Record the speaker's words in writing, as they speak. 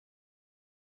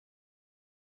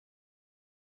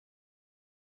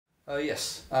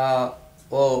Yes.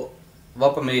 Well,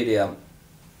 Vapa Media,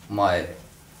 my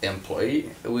employee,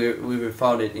 we were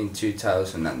founded in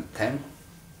 2010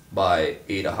 by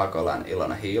Ida Hakola and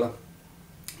Ilona Hiila,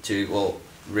 two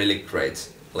really great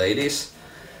ladies.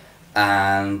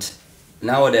 And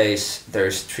nowadays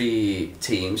there's 3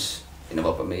 teams in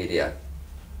Vapa Media.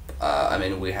 I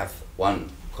mean, we have one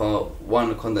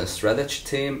content strategy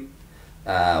team,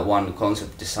 one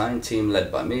concept design team led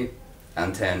by me,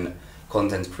 and then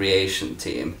content creation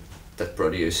team that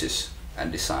produces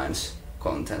and designs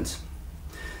content.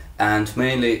 And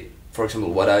mainly, for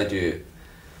example, what I do,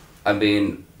 I've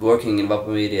been working in Vapa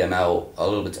Media now a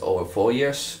little bit over 4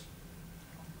 years.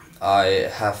 I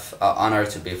have an honor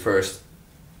to be first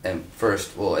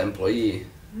employee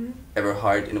ever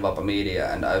hired in Vapa Media,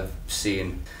 and I've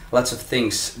seen lots of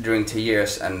things during the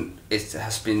years, and it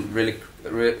has been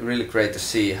really great to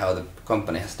see how the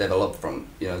company has developed from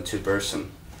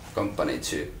 2-person company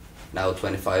to now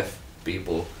 25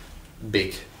 people,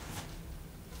 big.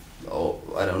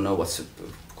 I don't know what's the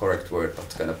correct word, but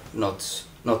kind of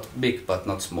not big but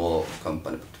not small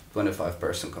company, but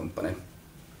 25-person company.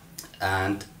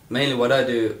 And mainly what I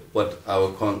do, what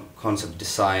our concept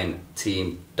design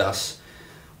team does,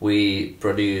 we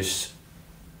produce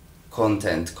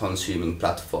content consuming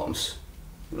platforms,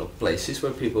 places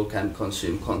where people can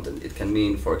consume content. It can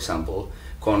mean, for example,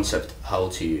 concept how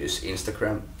to use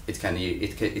Instagram. It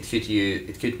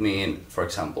could mean, for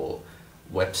example,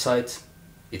 website.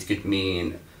 It could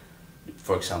mean,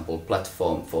 for example,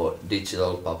 platform for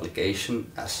digital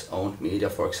publication as owned media,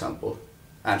 for example,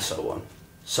 and so on.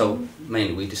 So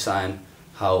mainly we design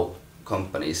how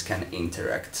companies can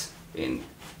interact in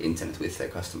internet with their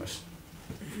customers.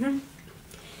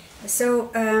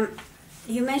 So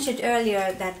you mentioned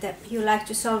earlier that you like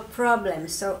to solve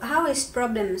problems. So how is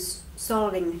problem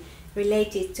solving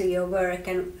related to your work,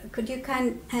 and could you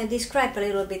describe a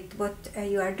little bit what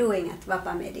you are doing at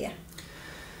Vapa Media?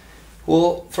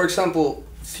 Well, for example,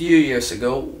 a few years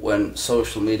ago when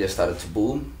social media started to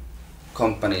boom,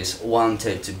 companies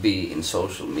wanted to be in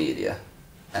social media,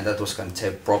 and that was kind of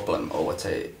their problem, or what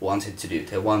they wanted to do.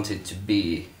 They wanted to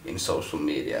be in social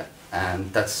media,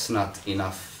 and that's not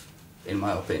enough in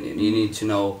my opinion. You need to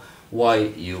know why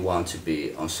you want to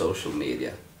be on social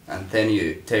media, and then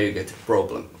you get the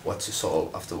problem, what to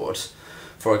solve afterwards.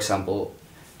 For example,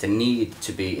 the need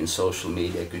to be in social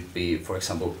media could be, for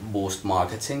example, boost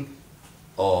marketing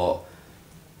or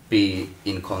be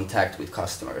in contact with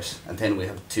customers, and then we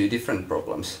have 2 different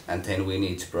problems, and then we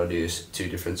need to produce 2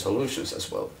 different solutions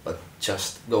as well. But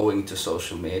just going to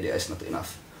social media is not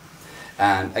enough.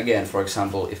 And again, for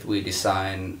example, if we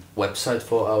design website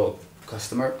for our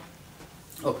customer,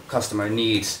 or customer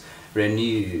needs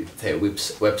renew their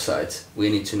website, we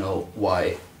need to know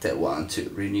why they want to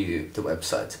renew the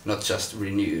website. Not just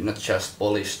renew, not just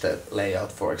polish the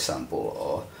layout, for example,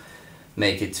 or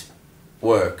make it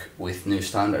work with new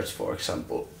standards, for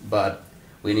example, but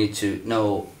we need to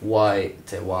know why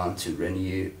they want to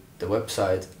renew the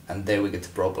website, and there we get the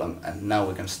problem, and now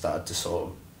we can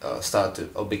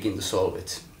begin to solve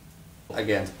it.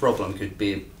 Again, the problem could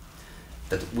be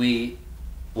that we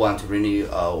want to renew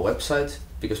our website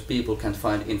because people can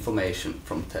find information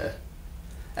from there,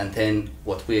 and then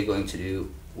what we're going to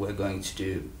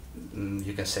do,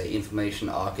 you can say, information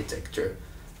architecture.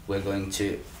 We're going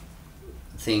to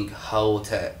think how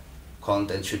the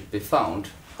content should be found,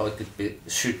 how it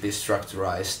should be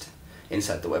structurized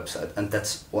inside the website, and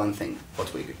that's one thing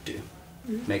what we could do,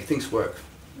 make things work.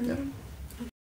 Yeah.